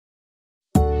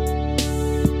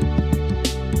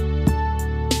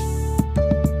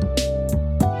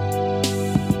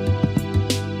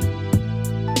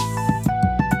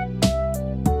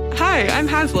I'm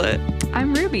Hazlet.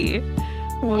 I'm Ruby.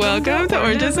 Welcome to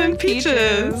Oranges and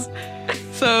Peaches.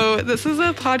 So this is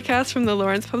a podcast from the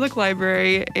Lawrence Public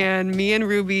Library, and me and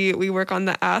Ruby, we work on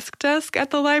the Ask Desk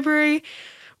at the library,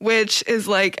 which is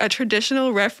like a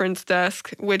traditional reference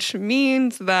desk, which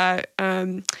means that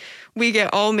we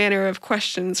get all manner of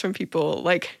questions from people,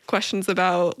 like questions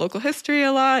about local history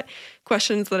a lot,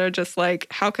 questions that are just like,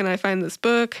 how can I find this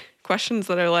book? Questions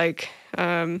that are like,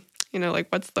 like,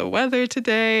 what's the weather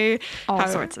today? All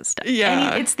sorts of stuff.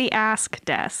 Yeah. It's the Ask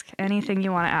Desk. Anything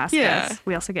you want to ask us.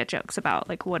 We also get jokes about,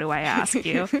 like, what do I ask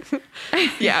you?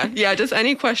 Yeah, just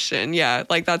any question. Yeah,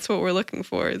 like, that's what we're looking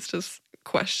for. It's just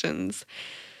questions.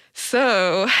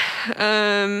 So,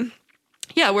 we're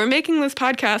making this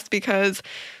podcast because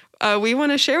we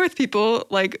want to share with people,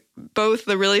 like, both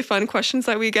the really fun questions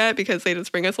that we get because they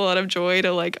just bring us a lot of joy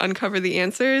to, like, uncover the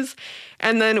answers.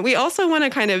 And then we also want to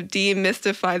kind of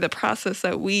demystify the process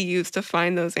that we use to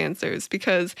find those answers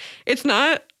because it's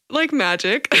not like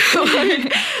magic.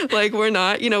 like we're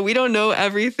not, we don't know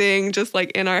everything just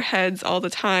like in our heads all the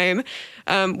time.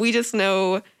 We just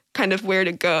know kind of where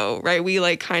to go, right? We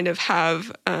like kind of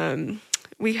have,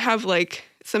 we have like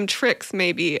some tricks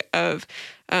maybe of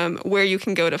where you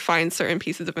can go to find certain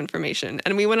pieces of information.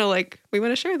 And we want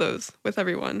to share those with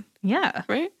everyone. Yeah.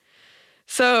 Right?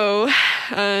 So,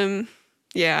 and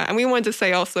we wanted to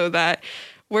say also that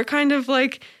we're kind of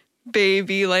like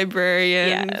baby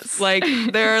librarians. Yes. Like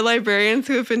there are librarians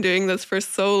who have been doing this for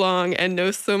so long and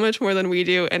know so much more than we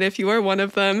do. And if you are one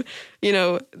of them,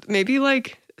 maybe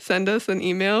like send us an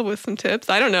email with some tips.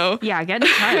 I don't know. Yeah, get in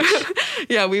touch.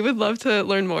 Yeah, we would love to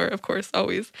learn more, of course,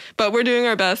 always. But we're doing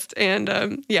our best, and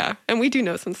and we do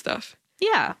know some stuff.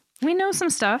 Yeah, we know some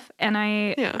stuff, and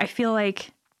I feel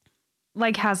like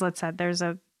Hazlet said,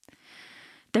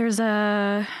 there's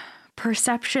a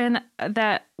perception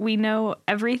that we know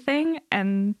everything,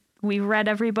 and we read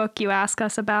every book you ask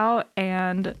us about,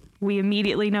 and we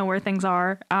immediately know where things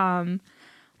are.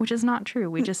 Which is not true.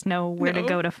 We just know where to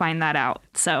go to find that out.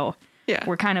 So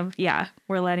we're kind of,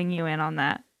 we're letting you in on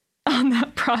that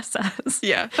process.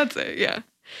 Yeah, that's it. Yeah.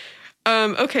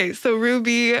 Okay. So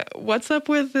Ruby, what's up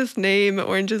with this name,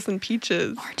 Oranges and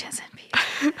Peaches? Oranges and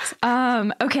Peaches.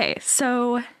 Okay.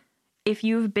 So if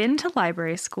you've been to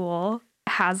library school,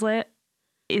 Hazlet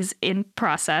is in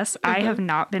process. Mm-hmm. I have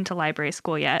not been to library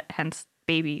school yet, hence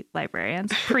baby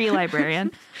librarians,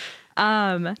 pre-librarian.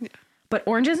 But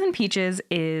Oranges and Peaches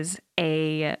is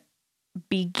a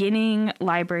beginning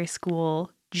library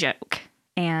school joke.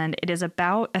 And it is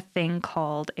about a thing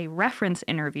called a reference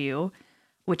interview,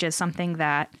 which is something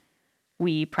that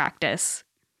we practice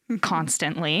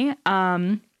constantly.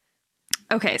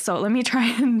 Okay, so let me try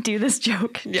and do this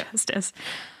joke justice.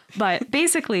 But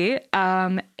basically,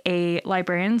 a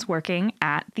librarian's working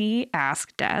at the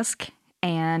Ask Desk,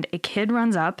 and a kid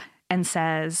runs up and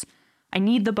says, I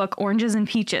need the book Oranges and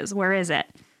Peaches. Where is it?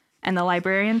 And the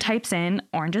librarian types in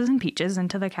Oranges and Peaches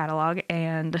into the catalog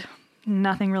and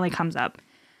nothing really comes up.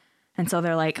 And so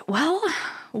they're like, well,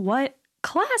 what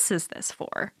class is this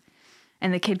for?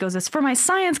 And the kid goes, it's for my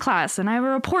science class and I have a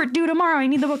report due tomorrow. I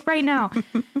need the book right now.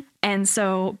 And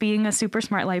so being a super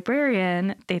smart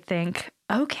librarian, they think,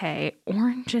 okay,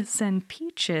 Oranges and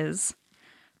Peaches.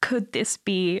 Could this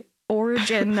be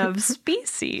Origin of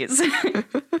Species?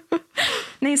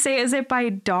 And they say, is it by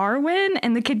Darwin?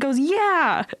 And the kid goes,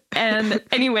 yeah. And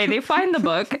anyway, they find the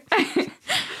book.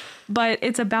 But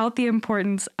it's about the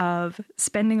importance of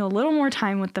spending a little more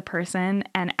time with the person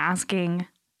and asking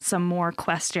some more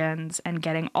questions and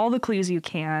getting all the clues you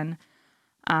can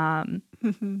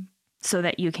so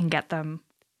that you can get them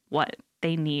what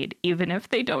they need, even if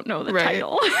they don't know the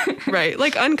title. Right.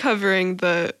 Like uncovering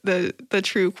the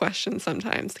true question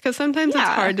sometimes, because sometimes it's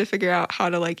hard to figure out how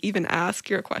to like even ask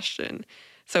your question.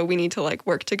 So we need to like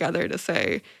work together to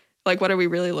say, like, what are we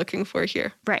really looking for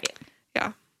here? Right.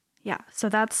 Yeah. Yeah. So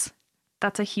that's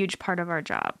a huge part of our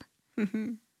job.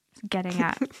 Mm-hmm. Getting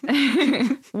at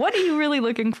what are you really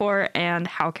looking for and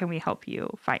how can we help you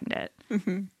find it?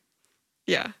 Mm-hmm.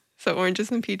 Yeah. So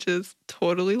Oranges and Peaches,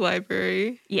 totally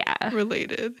library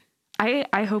related.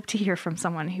 I hope to hear from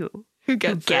someone who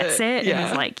gets it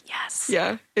and is like, yes.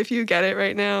 Yeah. If you get it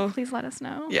right now, please let us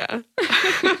know. Yeah.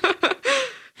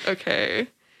 Okay.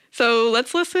 So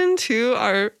let's listen to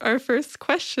our first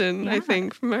question, I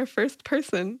think, from our first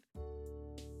person.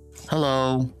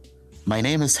 Hello. My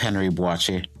name is Henry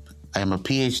Boache. I am a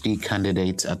PhD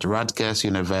candidate at Rutgers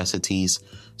University's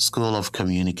School of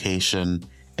Communication,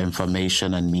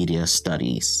 Information and Media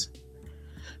Studies.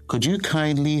 Could you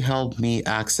kindly help me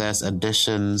access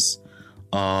editions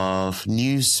of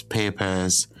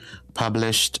newspapers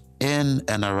published in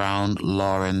and around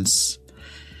Lawrence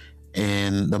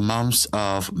in the months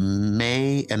of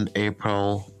May and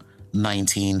April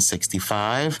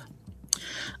 1965.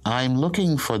 I'm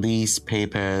looking for these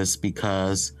papers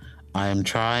because I'm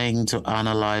trying to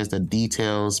analyze the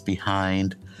details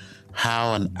behind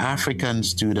how an African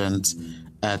student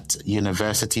at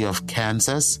University of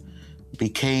Kansas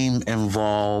became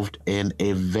involved in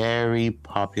a very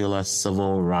popular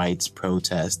civil rights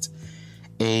protest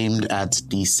aimed at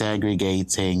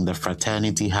desegregating the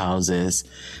fraternity houses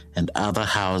and other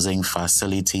housing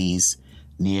facilities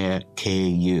near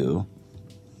KU.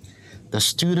 The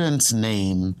student's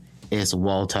name is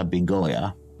Walter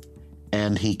Bigoya,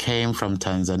 and he came from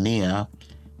Tanzania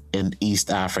in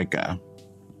East Africa.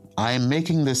 I am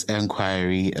making this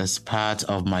inquiry as part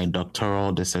of my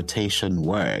doctoral dissertation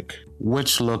work,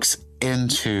 which looks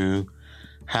into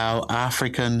how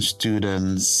African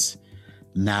students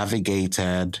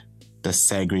navigated the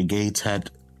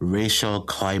segregated racial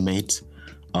climate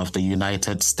of the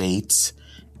United States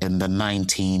in the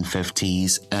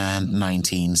 1950s and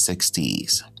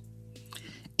 1960s.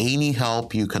 Any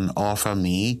help you can offer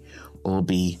me will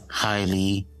be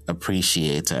highly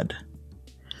appreciated.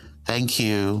 Thank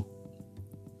you.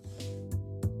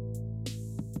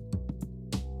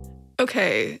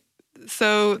 Okay,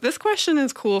 so this question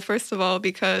is cool, first of all,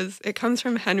 because it comes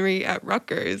from Henry at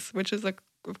Rutgers, which is,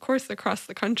 of course, across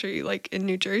the country, like in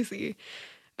New Jersey.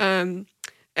 And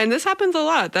this happens a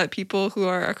lot, that people who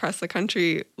are across the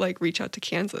country like reach out to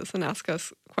Kansas and ask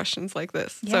us questions like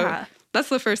this. Yeah. So that's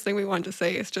the first thing we want to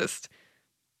say is just,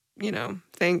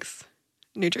 thanks,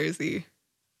 New Jersey,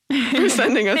 for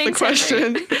sending us the Thanks,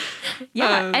 question.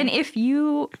 Yeah. And if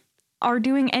you are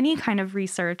doing any kind of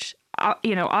research,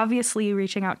 obviously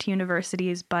reaching out to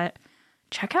universities, but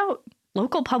check out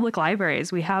local public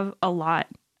libraries. We have a lot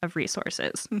of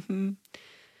resources. Mm-hmm.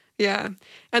 Yeah.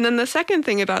 And then the second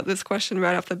thing about this question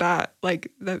right off the bat,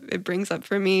 like that it brings up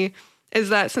for me, is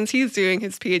that since he's doing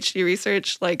his PhD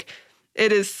research, like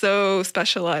it is so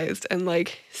specialized and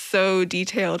like so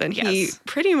detailed. And he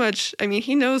pretty much,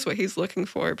 he knows what he's looking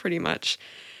for pretty much.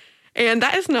 And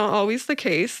that is not always the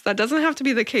case. That doesn't have to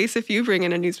be the case if you bring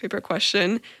in a newspaper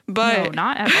question. But no,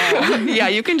 not at all. Yeah,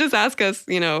 you can just ask us,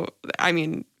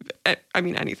 anything.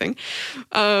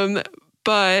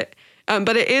 But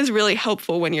it is really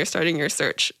helpful when you're starting your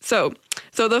search. So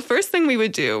the first thing we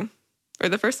would do, or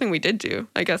the first thing we did do,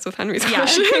 I guess, with Henry's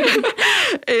question,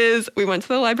 is we went to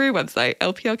the library website,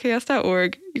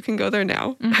 lplks.org. You can go there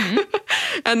now. Mm-hmm.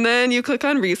 And then you click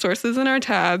on resources in our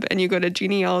tab and you go to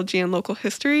genealogy and local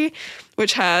history,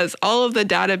 which has all of the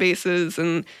databases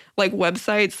and like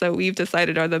websites that we've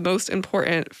decided are the most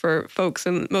important for folks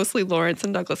in mostly Lawrence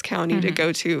and Douglas County to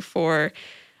go to for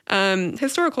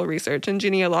historical research and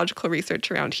genealogical research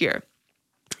around here.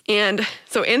 And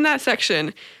so in that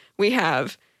section, we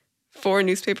have 4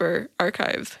 newspaper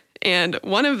archives, and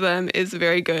one of them is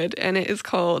very good, and it is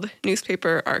called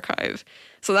Newspaper Archive.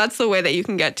 So that's the way that you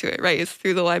can get to it, right? It's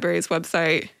through the library's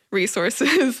website,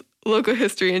 resources, local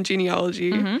history and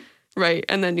genealogy, right?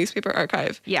 And then Newspaper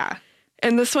Archive. Yeah.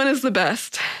 And this one is the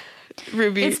best,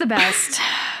 Ruby. It's the best.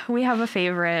 We have a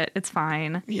favorite. It's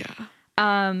fine.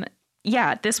 Yeah.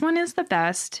 Yeah, this one is the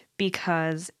best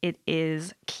because it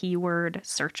is keyword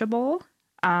searchable.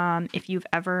 If you've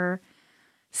ever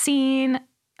seen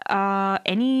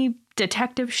any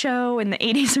detective show in the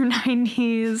 80s or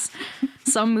 90s,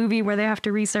 some movie where they have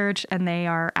to research and they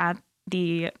are at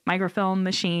the microfilm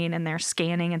machine and they're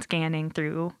scanning and scanning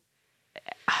through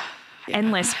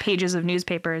endless pages of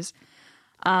newspapers,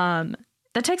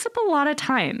 that takes up a lot of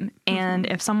time. And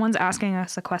if someone's asking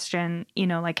us a question,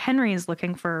 like Henry is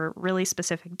looking for really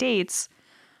specific dates,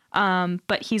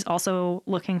 but he's also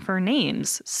looking for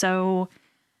names. So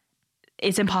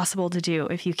it's impossible to do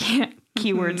if you can't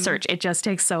keyword search. It just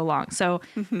takes so long. So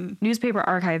Newspaper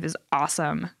Archive is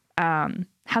awesome.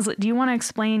 Hazlitt, do you want to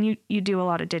explain, you do a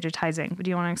lot of digitizing, but do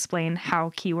you want to explain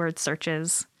how keyword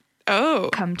searches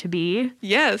come to be?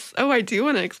 Yes. Oh, I do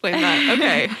want to explain that.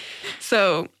 Okay.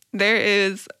 So there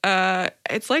is,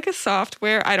 it's like a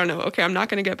software. I don't know. Okay, I'm not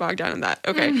going to get bogged down in that.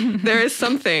 Okay. There is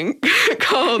something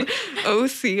called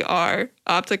OCR,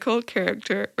 Optical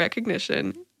Character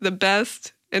Recognition, the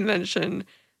best invention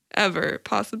ever,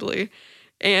 possibly.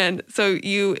 And so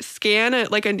you scan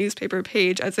it like a newspaper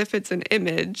page as if it's an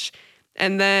image.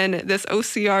 And then this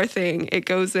OCR thing, it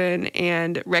goes in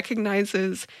and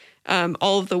recognizes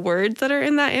all of the words that are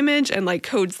in that image and like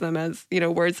codes them as,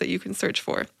 words that you can search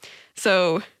for.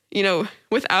 So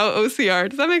without OCR.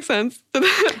 Does that make sense?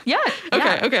 Yeah.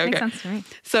 Okay. Makes sense to me.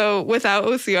 So without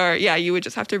OCR, you would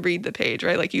just have to read the page,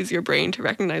 right? Like use your brain to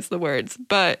recognize the words.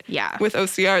 But with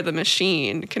OCR, the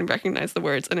machine can recognize the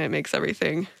words and it makes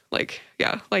everything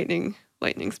lightning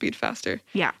speed faster.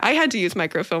 Yeah. I had to use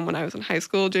microfilm when I was in high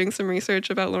school doing some research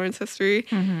about Lawrence history.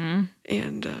 Mm-hmm.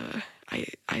 And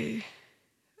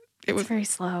it was very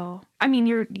slow. I mean,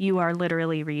 you are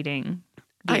literally reading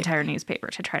the entire newspaper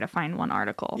to try to find one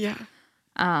article. Yeah.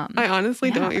 I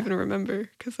honestly don't even remember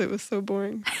because it was so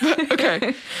boring. But,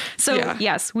 okay. So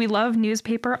yes, we love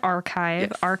newspaper archive.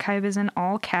 Yes. Archive is in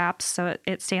all caps, so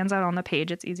it stands out on the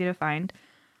page. It's easy to find.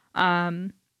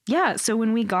 So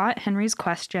when we got Henry's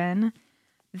question,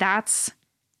 that's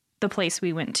the place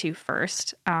we went to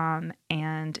first.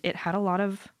 And it had a lot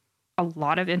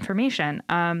of information.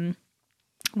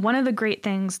 One of the great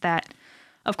things that,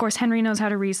 of course, Henry knows how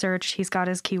to research. He's got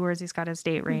his keywords. He's got his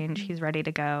date range. Mm-hmm. He's ready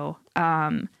to go.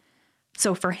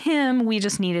 So for him, we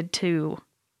just needed to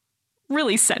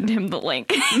really send him the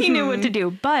link. He knew what to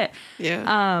do. But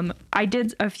I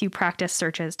did a few practice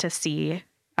searches to see,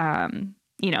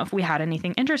 if we had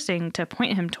anything interesting to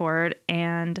point him toward.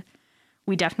 And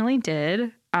we definitely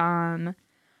did. But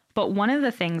one of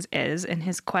the things is, in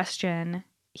his question,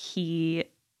 he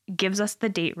gives us the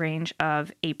date range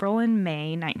of April and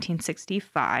May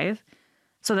 1965.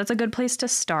 So that's a good place to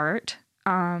start.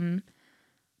 But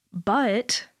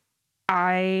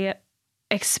I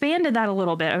expanded that a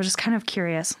little bit. I was just kind of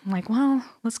curious. I'm like, well,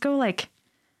 let's go like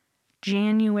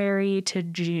January to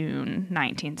June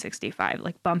 1965,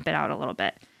 like bump it out a little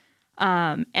bit.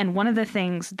 And one of the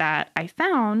things that I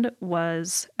found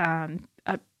was a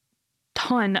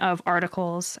ton of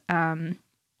articles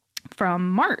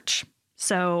from March.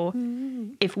 So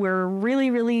if we're really,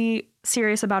 really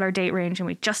serious about our date range and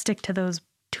we just stick to those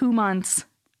 2 months,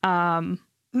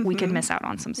 we could miss out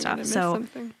on some stuff. So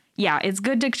it's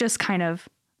good to just kind of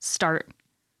start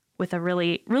with a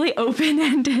really, really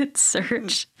open-ended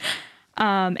search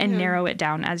and narrow it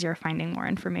down as you're finding more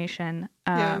information.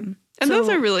 And those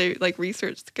are really like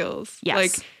research skills.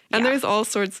 Yes. And there's all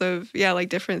sorts of,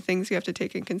 different things you have to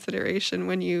take in consideration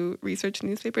when you research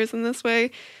newspapers in this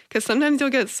way. Because sometimes you'll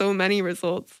get so many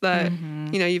results that,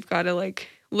 you've got to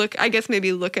look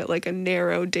at like a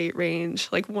narrow date range,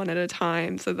 like one at a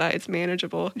time so that it's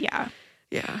manageable. Yeah.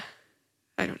 Yeah.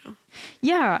 I don't know.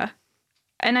 Yeah.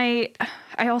 And I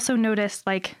also noticed,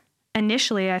 like,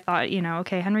 initially I thought,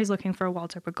 okay, Henry's looking for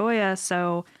Walter Begoya,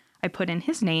 so I put in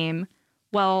his name.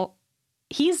 Well,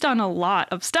 he's done a lot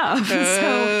of stuff.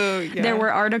 There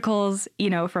were articles,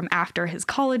 from after his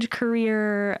college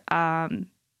career.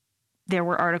 There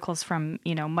were articles from,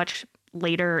 much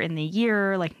later in the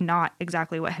year, like not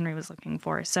exactly what Henry was looking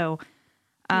for. So,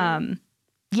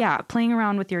 playing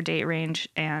around with your date range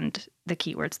and the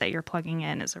keywords that you're plugging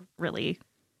in is a really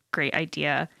great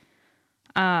idea.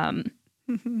 But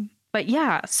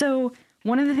so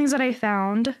one of the things that I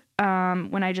found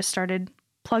when I just started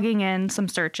plugging in some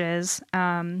searches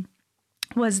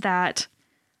was that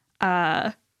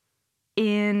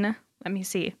in,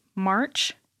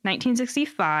 March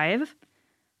 1965,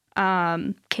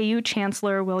 KU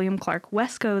Chancellor William Clark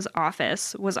Wesco's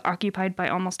office was occupied by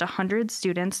almost 100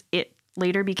 students. It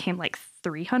later became like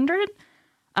 300,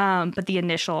 but the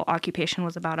initial occupation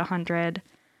was about 100.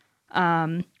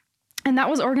 And that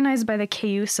was organized by the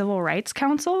KU Civil Rights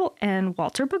Council, and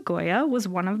Walter Begoya was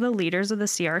one of the leaders of the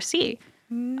CRC.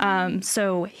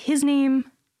 So his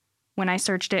name, when I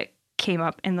searched it, came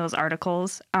up in those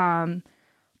articles,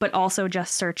 but also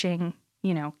just searching,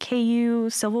 KU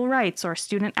civil rights or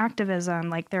student activism,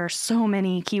 like there are so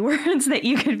many keywords that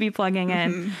you could be plugging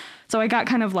in. So I got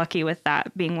kind of lucky with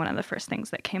that being one of the first things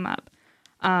that came up.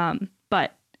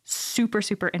 But super,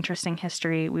 super interesting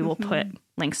history. We will put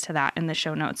links to that in the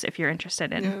show notes if you're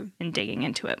interested in digging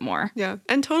into it more. Yeah.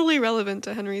 And totally relevant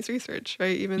to Henry's research,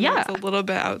 right? Even though it's a little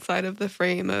bit outside of the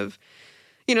frame of,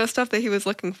 stuff that he was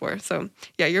looking for. So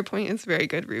your point is very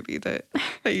good, Ruby, that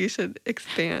you should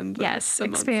expand.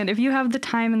 Expand. If you have the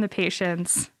time and the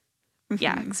patience,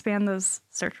 expand those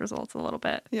search results a little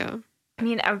bit. Yeah. I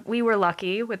mean, we were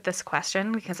lucky with this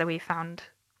question because we found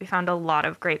a lot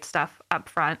of great stuff up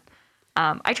front.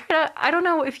 I don't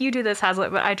know if you do this,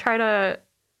 Hazlitt, but I try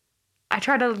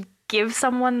to give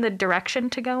someone the direction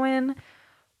to go in,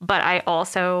 but I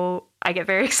get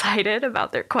very excited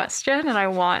about their question and I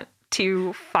want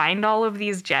to find all of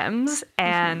these gems,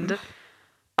 and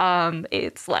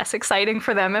it's less exciting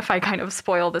for them if I kind of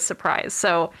spoil the surprise.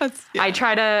 So I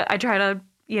try to,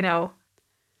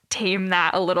 tame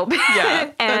that a little bit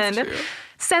and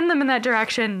send them in that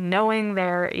direction, knowing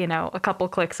they're, a couple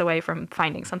clicks away from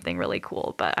finding something really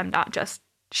cool, but I'm not just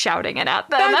shouting it at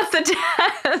them at the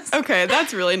desk. Okay,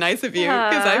 that's really nice of you,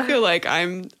 because I feel like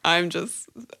I'm just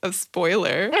a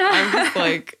spoiler. I'm just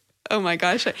like, oh my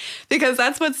gosh, because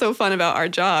that's what's so fun about our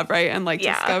job, right? And like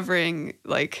discovering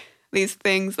like these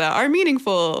things that are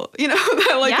meaningful,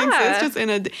 that like exist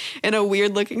just in a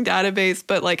weird looking database,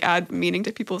 but like add meaning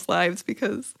to people's lives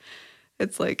because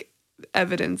it's like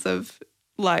evidence of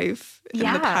life in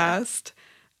the past.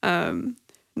 No,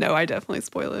 I definitely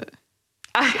spoil it.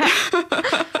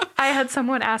 I had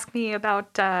someone ask me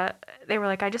about, they were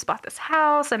like, I just bought this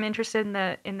house. I'm interested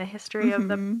in the history of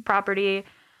the property.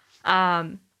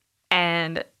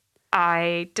 And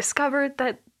I discovered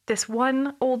that this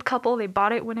one old couple, they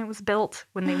bought it when it was built,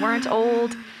 when they weren't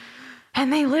old.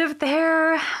 And they lived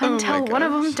there until one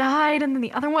of them died. And then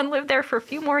the other one lived there for a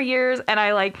few more years.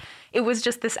 And it was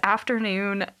just this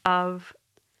afternoon of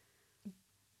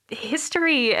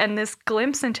history and this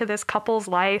glimpse into this couple's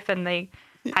life. And they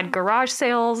had garage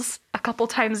sales a couple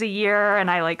times a year, and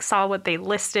I like saw what they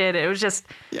listed. It was just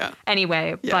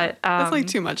anyway, but it's like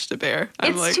too much to bear.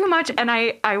 It's too much, and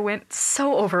I went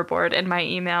so overboard in my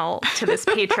email to this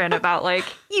patron about like,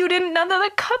 you didn't know that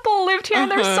the couple lived here and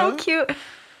they're so cute.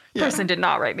 Person did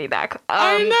not write me back.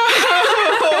 I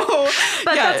know.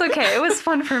 But that's okay. It was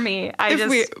fun for me. But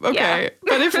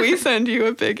if we send you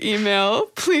a big email,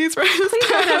 please write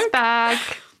us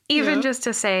back. Even just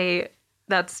to say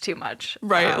that's too much.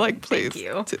 Right. Like, please.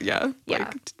 Thank you.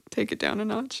 Like, take it down a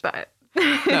notch. But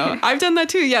no, I've done that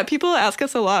too. Yeah. People ask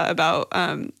us a lot about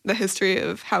the history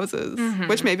of houses,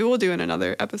 which maybe we'll do in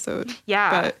another episode.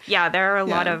 Yeah. But, there are a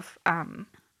lot of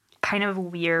kind of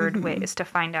weird ways to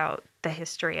find out the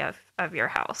history of your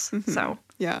house. So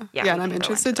and I'm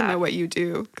interested to know what you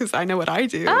do, because I know what I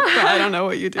do, but I don't know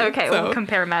what you do. Okay, we'll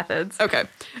compare methods.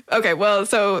 Okay. Well,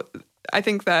 so I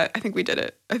think we did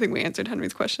it. I think we answered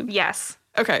Henry's question. Yes.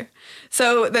 Okay.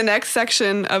 So the next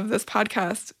section of this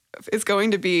podcast is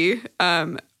going to be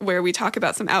where we talk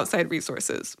about some outside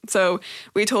resources. So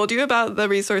we told you about the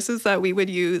resources that we would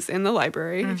use in the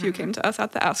library if you came to us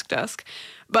at the Ask Desk.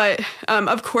 But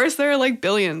of course, there are like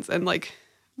billions and like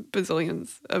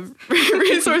bazillions of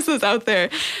resources out there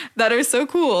that are so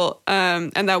cool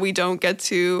and that we don't get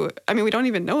to, we don't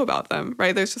even know about them,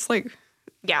 right? There's just like...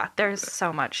 Yeah, there's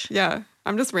so much. Yeah,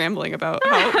 I'm just rambling about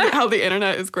how the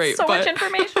internet is great. So much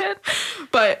information.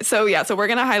 So we're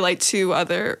going to highlight 2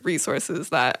 other resources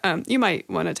that you might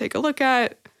want to take a look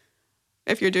at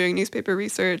if you're doing newspaper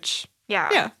research. Yeah.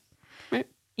 Yeah. Right?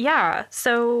 Yeah.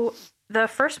 So the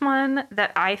first one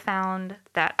that I found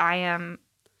that I am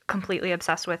completely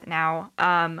obsessed with now,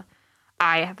 I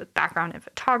have a background in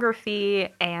photography,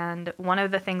 and one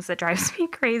of the things that drives me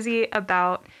crazy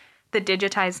about the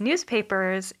digitized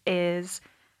newspapers is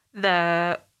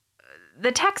the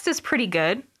text is pretty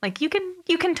good. Like you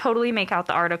can totally make out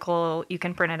the article, you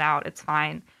can print it out, it's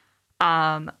fine.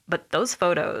 But those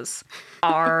photos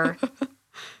are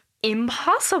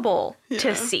impossible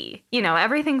to see.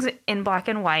 Everything's in black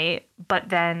and white, but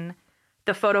then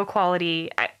the photo quality,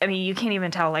 you can't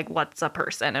even tell like what's a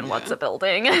person and what's a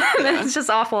building. It's just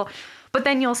awful. But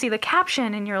then you'll see the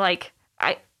caption and you're like,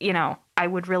 I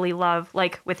would really love,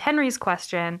 like with Henry's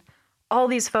question, all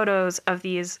these photos of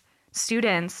these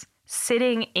students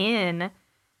sitting in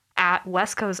at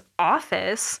Wesco's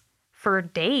office for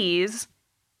days.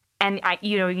 And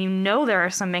there are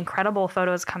some incredible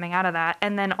photos coming out of that.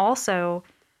 And then also,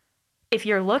 if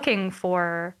you're looking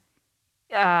for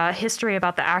history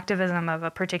about the activism of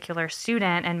a particular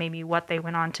student and maybe what they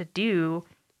went on to do,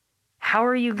 how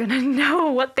are you going to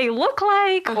know what they look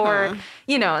like? Or,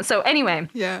 so anyway.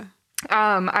 Yeah.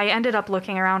 I ended up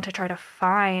looking around to try to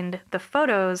find the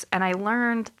photos, and I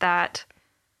learned that,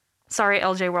 sorry,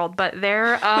 LJ World, but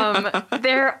their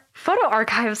photo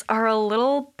archives are a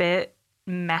little bit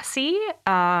messy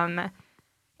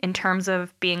in terms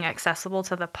of being accessible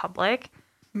to the public.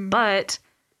 But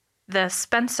the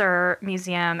Spencer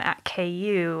Museum at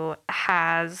KU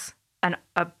has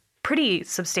a pretty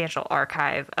substantial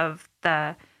archive of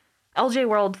the LJ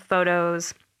World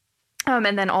photos, and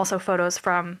then also photos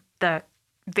from the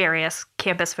various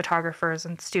campus photographers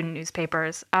and student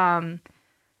newspapers. And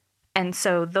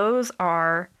so those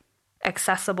are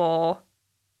accessible.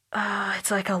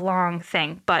 It's like a long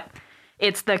thing, but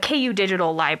it's the KU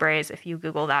Digital Libraries. If you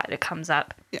Google that, it comes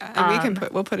up. Yeah, and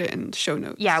we'll put it in show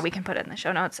notes. Yeah, we can put it in the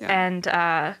show notes. Yeah.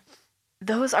 And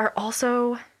those are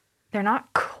also, they're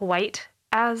not quite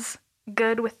as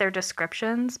good with their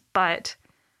descriptions, but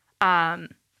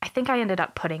I think I ended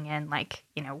up putting in like,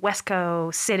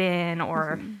 Wesco sit-in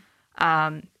or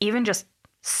even just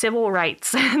civil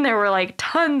rights. And there were like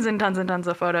tons and tons and tons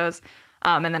of photos.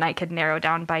 And then I could narrow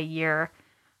down by year.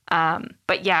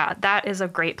 But yeah, that is a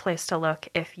great place to look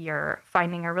if you're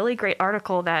finding a really great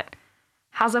article that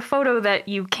has a photo that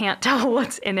you can't tell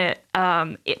what's in it.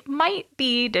 It might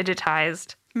be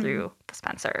digitized through the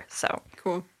Spencer. So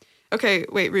Cool. Okay,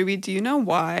 wait, Ruby, do you know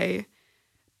why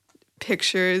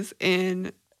pictures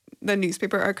in the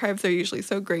newspaper archives are usually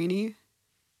so grainy?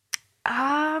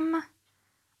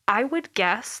 I would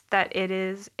guess that it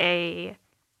is a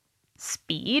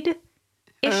speed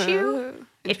issue.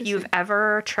 If you've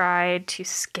ever tried to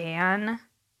scan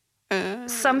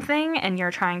something and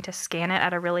you're trying to scan it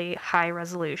at a really high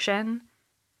resolution,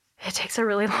 it takes a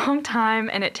really long time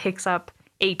and it takes up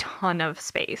a ton of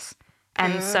space.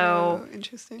 And so,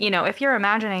 interesting. you know, if you're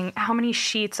imagining how many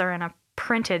sheets are in a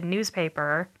printed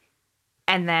newspaper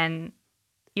and then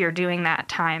you're doing that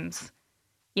times,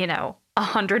 you know,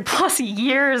 100+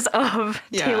 years of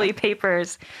daily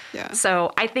papers. Yeah.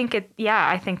 So I think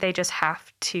I think they just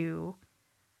have to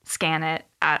scan it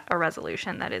at a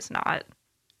resolution that is not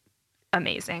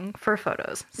amazing for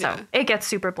photos. So it gets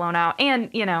super blown out. And,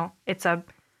 you know, it's a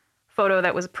photo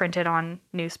that was printed on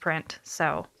newsprint.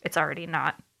 So it's already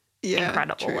not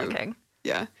incredible looking.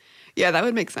 Yeah. Yeah, that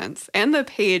would make sense. And the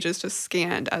page is just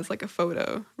scanned as like a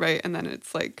photo, right? And then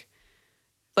it's like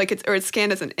it's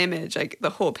scanned as an image. Like the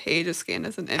whole page is scanned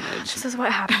as an image. This is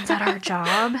what happens at our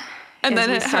job. And then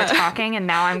we start talking, and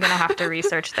now I'm going to have to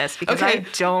research this because I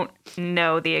don't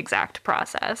know the exact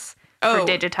process for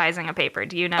digitizing a paper.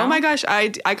 Do you know? Oh my gosh, I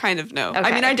kind of know. Okay.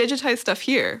 I mean, I digitize stuff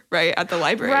here, right, at the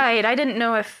library. Right. I didn't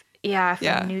know if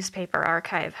a newspaper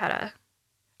archive had a...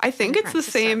 I think it's the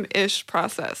same-ish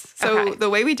process. So the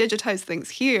way we digitize things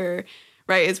here,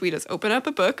 right, is we just open up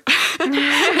a book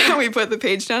and we put the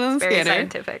page down on the scanner. Very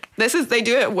scientific. They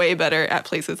do it way better at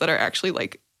places that are actually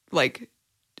like,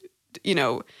 you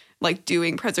know, like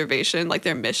doing preservation. Like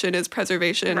their mission is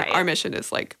preservation. Right. Our mission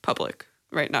is like public,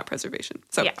 right, not preservation.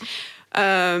 So,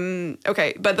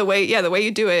 okay, but the way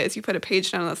you do it is you put a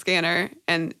page down on the scanner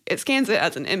and it scans it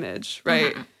as an image,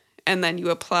 right? Mm-hmm. And then you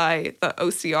apply the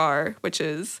OCR, which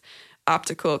is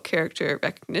optical character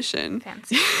recognition.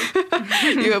 Fancy.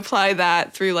 You apply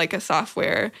that through like a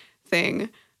software thing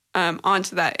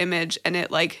onto that image, and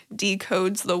it like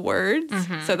decodes the words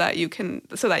so that you can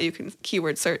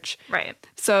keyword search. Right.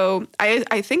 So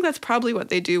I think that's probably what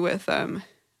they do with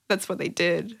that's what they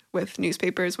did with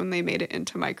newspapers when they made it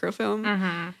into microfilm.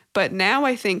 Mm-hmm. But now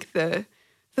I think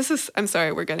I'm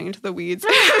sorry, we're getting into the weeds.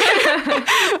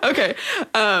 Okay.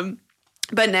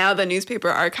 But now the newspaper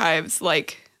archives,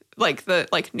 like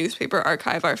the newspaper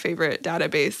archive, our favorite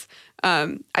database,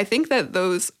 I think that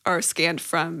those are scanned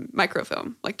from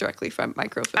microfilm, like directly from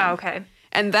microfilm. Oh, okay.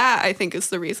 And that, I think, is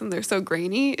the reason they're so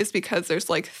grainy, is because there's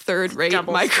like third-rate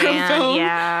Double microfilm. Scan,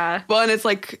 yeah. Well, and it's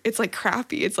like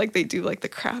crappy. It's like they do like the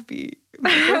crappy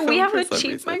microfilm. We have a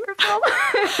cheap reason.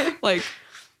 Microfilm. Like,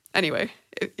 anyway,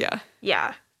 yeah.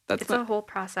 Yeah. It's a whole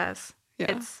process.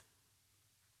 Yeah.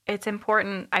 It's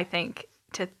important, I think,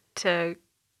 to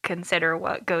consider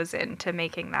what goes into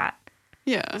making that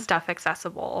stuff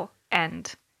accessible. And,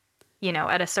 you know,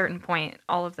 at a certain point,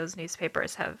 all of those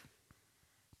newspapers have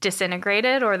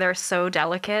disintegrated, or they're so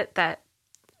delicate that,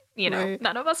 you know,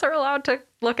 none of us are allowed to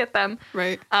look at them.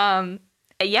 Right. And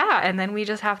then we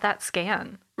just have that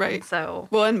scan. Right. And so,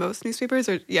 well, and most newspapers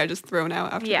are just thrown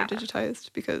out after they're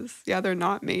digitized because they're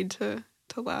not made to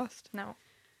last. No.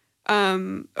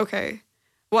 Okay.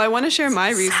 Well, I want to share my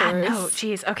resource. No,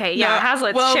 geez. Okay, yeah,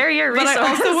 Hazlitt, share your resource. But I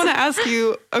also want to ask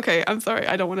you, okay, I'm sorry,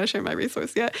 I don't want to share my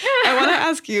resource yet. I want to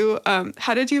ask you,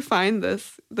 how did you find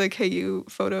the KU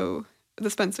photo, the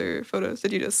Spencer photos?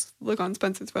 Did you just look on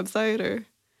Spencer's website, or?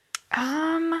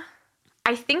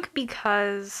 I think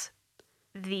because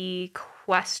the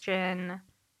question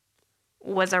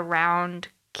was around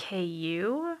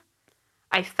KU,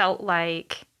 I felt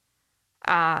like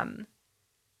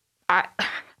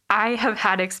I have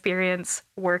had experience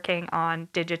working on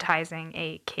digitizing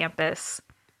a campus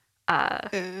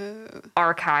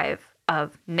archive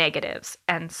of negatives.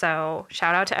 And so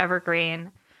shout out to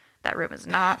Evergreen. That room is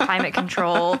not climate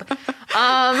controlled.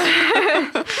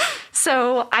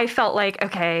 So I felt like,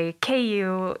 okay,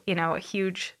 KU, you know, a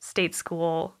huge state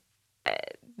school,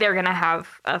 they're going to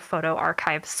have a photo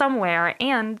archive somewhere.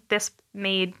 And this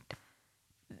made,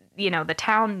 you know, the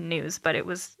town news, but it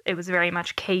was very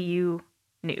much KU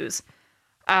news.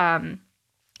 And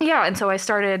so I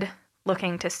started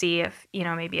looking to see if, you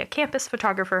know, maybe a campus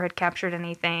photographer had captured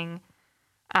anything,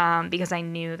 because I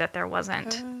knew that there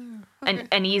wasn't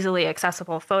an easily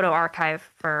accessible photo archive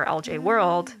for LJ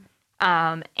World.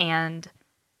 And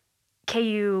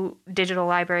KU Digital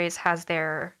Libraries has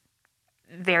their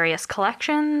various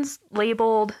collections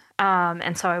labeled.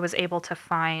 And so I was able to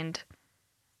find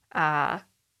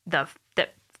the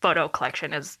photo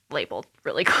collection is labeled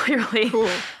really clearly. Cool.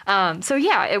 So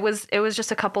yeah, it was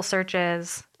just a couple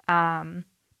searches, and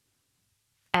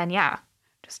yeah,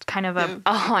 just kind of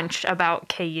a hunch about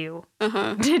KU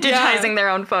digitizing their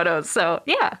own photos. So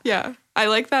yeah. Yeah. I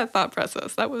like that thought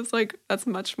process. That's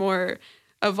much more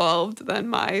evolved than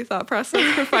my thought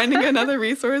process for finding another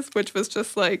resource, which was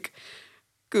just like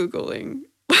Googling.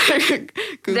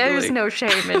 There's no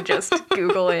shame in just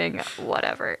Googling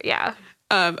whatever. Yeah.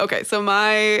 Okay, so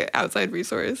my outside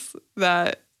resource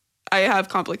that I have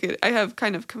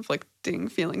kind of conflicting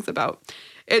feelings about.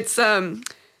 It's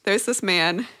there's this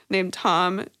man named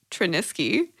Tom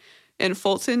Trinisky in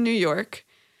Fulton, New York,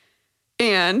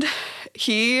 and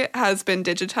he has been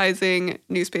digitizing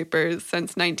newspapers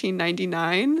since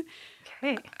 1999.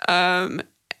 Okay.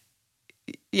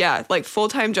 Yeah, like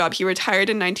full-time job. He retired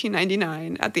in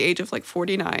 1999 at the age of like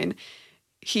 49.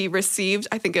 He received,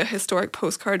 I think, a historic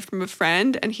postcard from a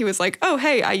friend, and he was like, "Oh,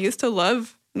 hey, I used to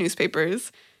love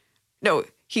newspapers." No,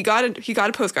 he got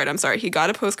a postcard. I'm sorry, he got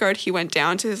a postcard. He went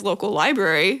down to his local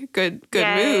library. Good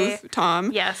Yay. move,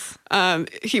 Tom. Yes.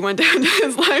 He went down to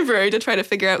his library to try to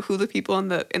figure out who the people in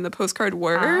the postcard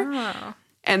were,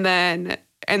 and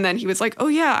then he was like, "Oh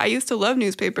yeah, I used to love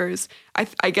newspapers."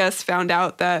 I guess found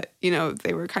out that,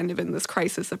 they were kind of in this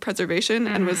crisis of preservation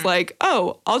and was like,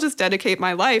 "Oh, I'll just dedicate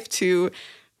my life to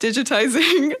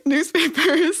digitizing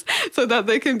newspapers so that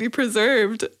they can be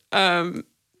preserved, for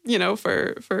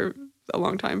a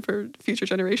long time for future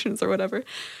generations or whatever."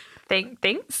 Thank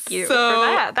you for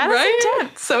that. That is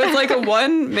intense. So it's like a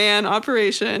one-man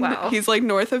operation. Wow. He's like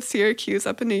north of Syracuse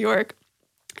up in New York.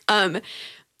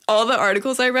 All the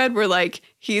articles I read were like,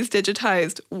 he's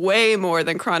digitized way more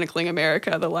than Chronicling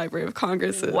America, the Library of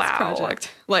Congress's project.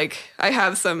 Like, I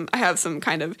have some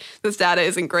kind of, this data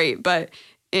isn't great, but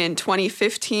in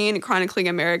 2015, Chronicling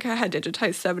America had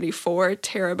digitized 74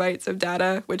 terabytes of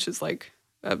data, which is like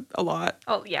a lot.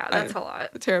 Oh yeah, that's a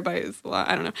lot. A terabyte is a lot.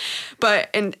 I don't know. But,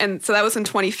 and so that was in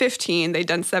 2015. They'd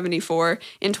done 74.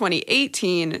 In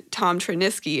 2018, Tom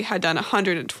Trinisky had done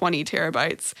 120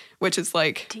 terabytes, which is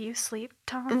like... Do you sleep,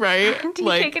 Tom? Right? Do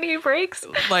you take any breaks?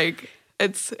 Like,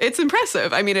 it's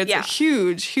impressive. I mean, it's a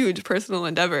huge, huge personal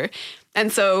endeavor.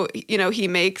 And so, he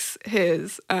makes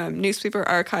his newspaper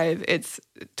archive. It's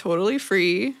totally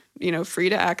free, free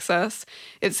to access.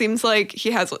 It seems like he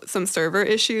has some server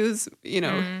issues,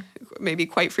 maybe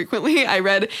quite frequently. I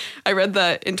read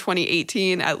that in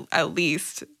 2018, at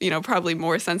least, probably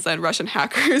more since then, Russian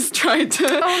hackers tried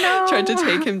to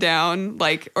take him down,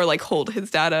 or hold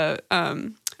his data,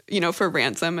 for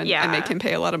ransom and make him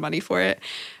pay a lot of money for it.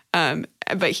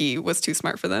 But he was too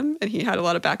smart for them, and he had a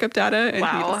lot of backup data, and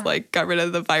he just got rid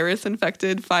of the virus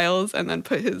infected files and then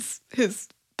put his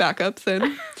backups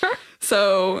in.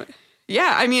 So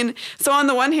yeah, I mean, so on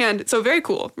the one hand, so very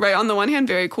cool, right? On the one hand,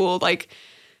 very cool. Like,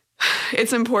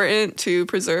 it's important to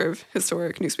preserve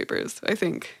historic newspapers. I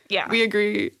think we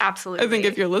agree. Absolutely. I think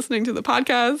if you're listening to the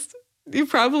podcast, you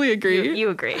probably agree. You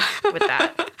agree with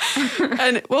that.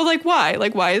 And why?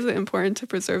 Like, why is it important to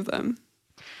preserve them?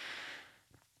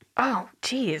 Oh,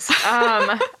 geez.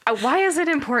 Why is it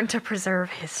important to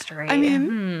preserve history? I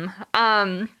mean...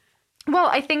 Well,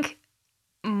 I think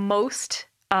most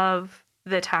of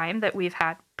the time that we've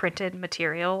had printed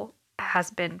material has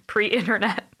been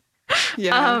pre-internet.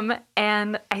 Yeah.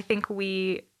 And I think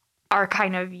we are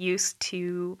kind of used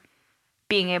to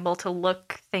being able to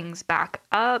look things back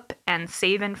up and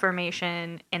save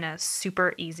information in a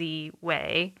super easy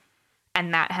way.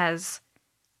 And that has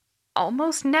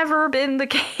almost never been the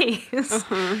case.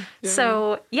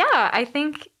 So, yeah, I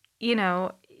think,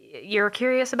 you're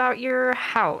curious about your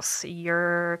house.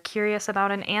 You're curious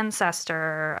about an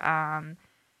ancestor.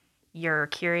 You're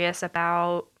curious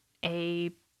about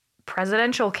a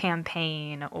presidential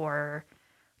campaign, or,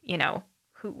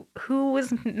 who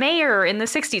was mayor in the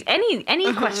 60s.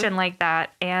 Any question like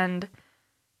that. And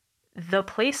the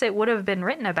place it would have been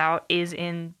written about is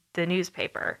in the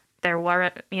newspaper. There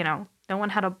were, no one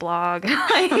had a blog.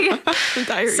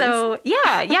 Diaries. So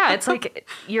yeah, it's like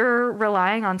you're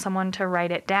relying on someone to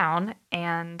write it down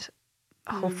and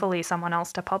hopefully someone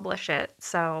else to publish it.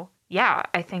 So yeah,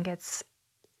 I think it's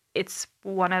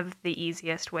one of the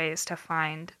easiest ways to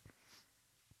find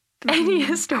any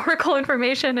historical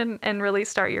information and really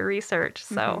start your research.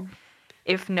 So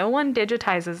if no one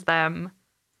digitizes them,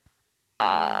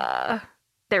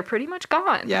 they're pretty much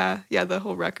gone. Yeah, the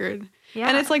whole record. Yeah.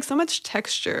 And it's like so much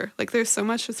texture. Like, there's so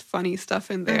much just funny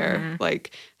stuff in there.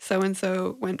 Like,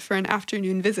 so-and-so went for an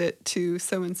afternoon visit to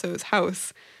so-and-so's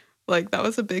house, Like that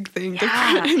was a big thing. to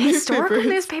Yeah, put in historical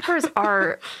newspapers.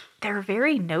 newspapers they're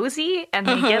very nosy and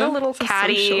they get a little So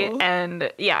catty social.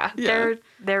 and Yeah.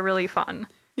 they're really fun.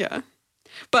 Yeah.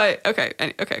 But okay,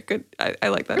 good. I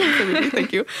like that answer, Ruby.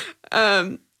 Thank you.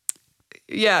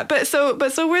 Yeah, but so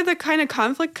where the kind of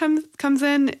conflict comes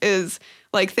in is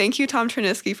like, thank you, Tom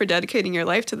Trinisky, for dedicating your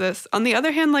life to this. On the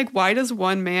other hand, like, why does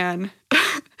one man,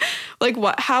 like,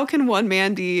 how can one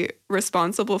man be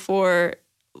responsible for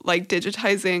like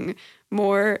digitizing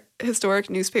more historic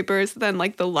newspapers than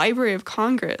like the Library of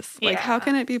Congress? Like, how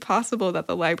can it be possible that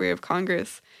the Library of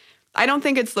Congress? I don't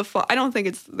think it's I don't think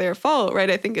it's their fault,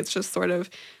 right? I think it's just sort of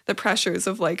the pressures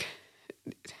of like,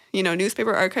 you know,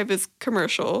 newspaper archive is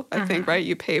commercial, I think, right?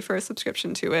 You pay for a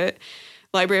subscription to it.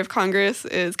 Library of Congress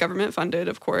is government funded,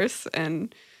 of course,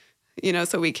 and you know,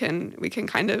 so we can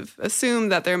kind of assume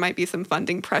that there might be some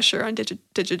funding pressure on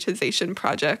digitization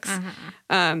projects,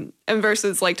 and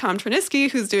versus like Tom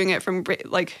Trinisky, who's doing it from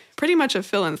like pretty much a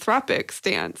philanthropic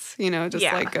stance, you know, just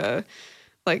like a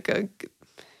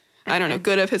I don't know,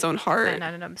 good of his own heart And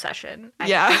an obsession.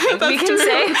 Yeah, we can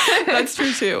say that's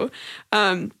true too.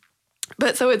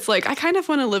 But so it's like I kind of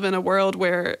want to live in a world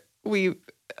where we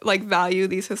like value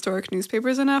these historic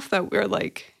newspapers enough that we're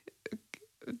like,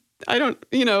 I don't,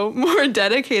 you know, more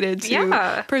dedicated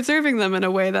to preserving them in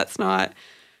a way that's not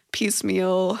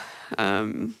piecemeal.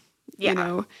 You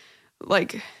know,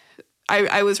 like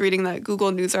I was reading that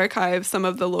Google News Archive, some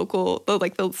of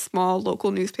the small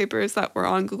local newspapers that were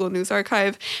on Google News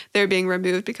Archive, they're being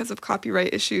removed because of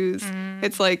copyright issues.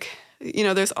 It's like, you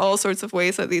know, there's all sorts of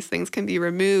ways that these things can be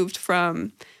removed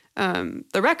from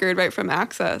the record, right, from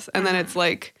access. And then it's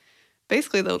like,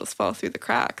 basically they'll just fall through the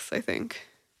cracks, I think.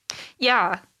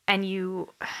 Yeah. And you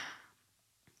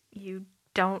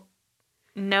don't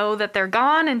know that they're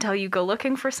gone until you go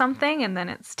looking for something and then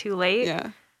it's too late.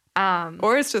 Yeah.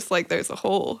 Or it's just like there's a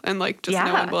hole and like just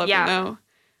no one will ever know.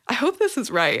 I hope this is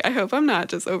right. I hope I'm not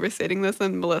just overstating this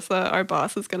and Melissa, our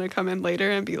boss, is going to come in later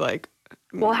and be like,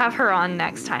 we'll have her on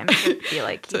next time to be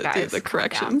like, you to guys, do the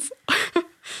corrections.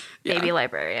 Baby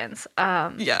librarians.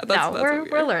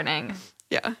 We're learning.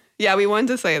 Yeah. Yeah, we wanted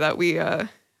to say that we're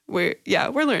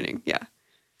learning. Yeah.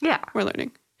 Yeah. We're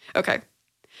learning. Okay.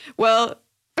 Well,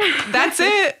 that's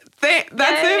it. That's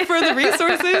it for the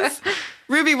resources.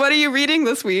 Ruby, what are you reading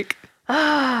this week?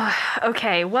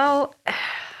 Okay. Well,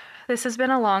 this has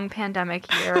been a long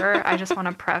pandemic year. I just want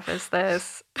to preface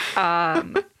this.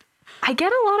 I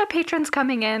get a lot of patrons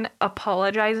coming in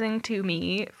apologizing to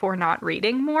me for not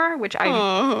reading more, which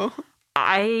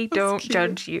I don't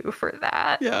judge you for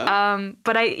that. Yeah.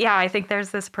 But I think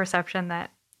there's this perception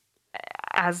that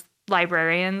as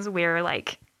librarians, we're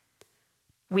like,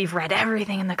 we've read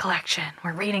everything in the collection.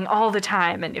 We're reading all the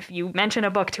time. And if you mention a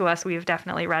book to us, we've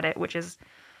definitely read it, which is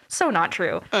so not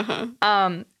true.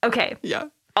 Okay. Yeah.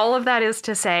 All of that is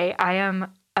to say, I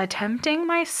am attempting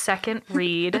my second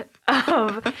read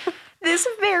of this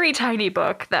very tiny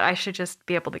book that I should just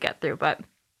be able to get through. But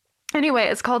anyway,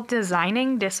 it's called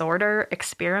Designing Disorder,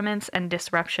 Experiments and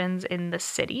Disruptions in the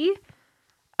City.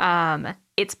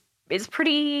 It's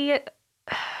pretty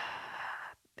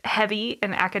heavy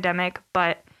and academic,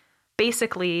 but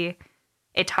basically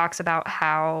it talks about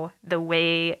how the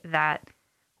way that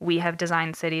we have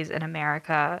designed cities in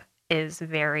America is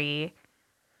very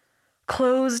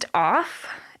closed off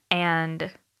and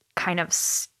kind of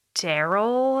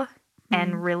sterile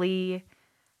and really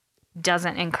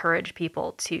doesn't encourage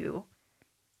people to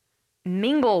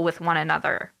mingle with one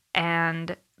another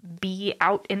and be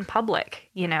out in public.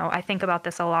 You know, I think about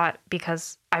this a lot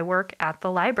because I work at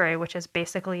the library, which is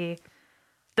basically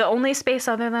the only space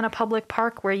other than a public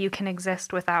park where you can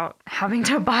exist without having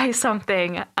to buy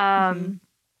something.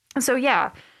 So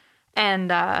yeah,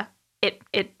 and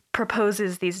it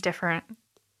proposes these different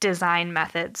design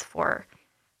methods for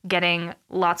getting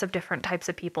lots of different types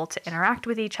of people to interact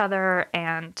with each other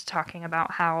and talking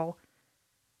about how,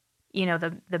 you know,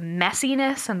 the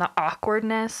messiness and the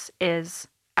awkwardness is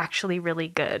actually really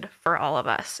good for all of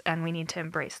us, and we need to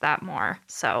embrace that more.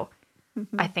 So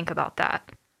I think about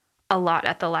that a lot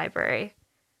at the library.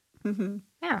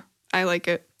 Yeah. I like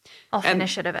it. I'll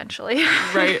finish it eventually.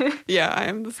 Right. Yeah, I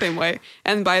am the same way.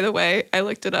 And by the way, I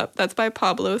looked it up. That's by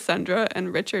Pablo Sendra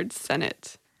and Richard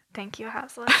Sennett. Thank you,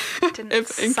 Hazlitt. Didn't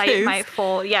cite my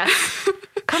full, yes.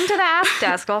 Come to the Ask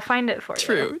Desk. I'll find it for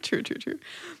you. True.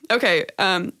 Okay.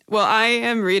 Well, I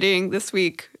am reading this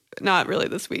week. Not really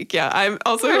this week. Yeah. I'm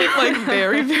also like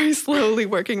very, very slowly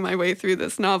working my way through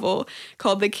this novel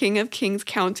called The King of Kings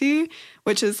County,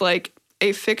 which is like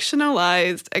a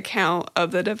fictionalized account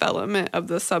of the development of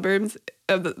the suburbs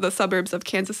the suburbs of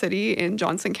Kansas City in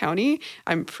Johnson County.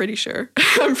 I'm pretty sure.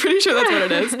 I'm pretty sure that's what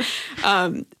it is.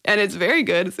 And it's very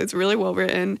good. It's really well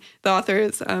written. The author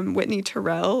is Whitney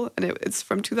Terrell, and it's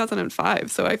from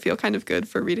 2005. So I feel kind of good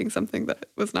for reading something that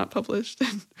was not published.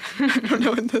 I don't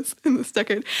know, in this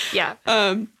decade. Yeah.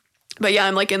 But yeah,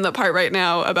 I'm like in the part right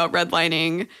now about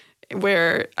redlining,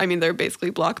 where I mean they're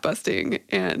basically blockbusting,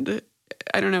 and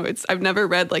I don't know. I've never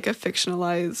read like a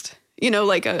fictionalized,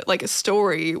 like a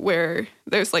story where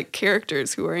there's like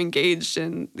characters who are engaged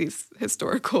in these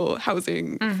historical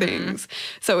housing things.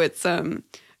 So it's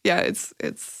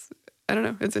it's I don't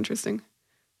know. It's interesting.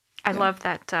 I love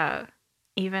that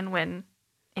even when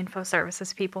info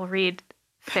services people read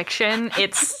fiction,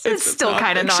 it's still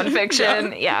kind of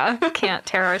nonfiction. Yeah. Can't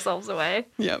tear ourselves away.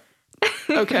 Yep.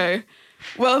 Okay.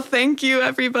 Well, thank you,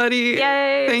 everybody.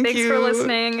 Yay. Thanks for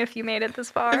listening if you made it this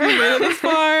far.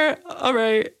 All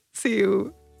right. See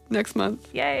you next month.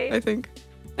 Yay. I think.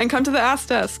 And come to the Ask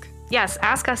Desk. Yes,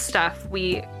 ask us stuff.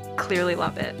 We clearly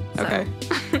love it. So. Okay.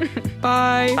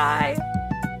 Bye. Bye.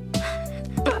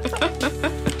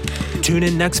 Tune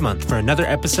in next month for another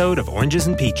episode of Oranges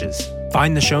and Peaches.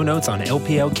 Find the show notes on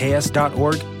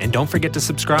lplks.org and don't forget to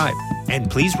subscribe. And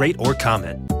please rate or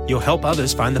comment. You'll help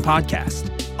others find the podcast.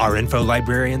 Our info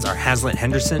librarians are Hazlitt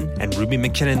Henderson and Ruby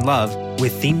McKinnon Love,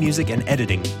 with theme music and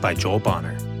editing by Joel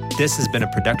Bonner. This has been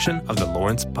a production of the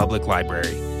Lawrence Public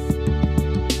Library.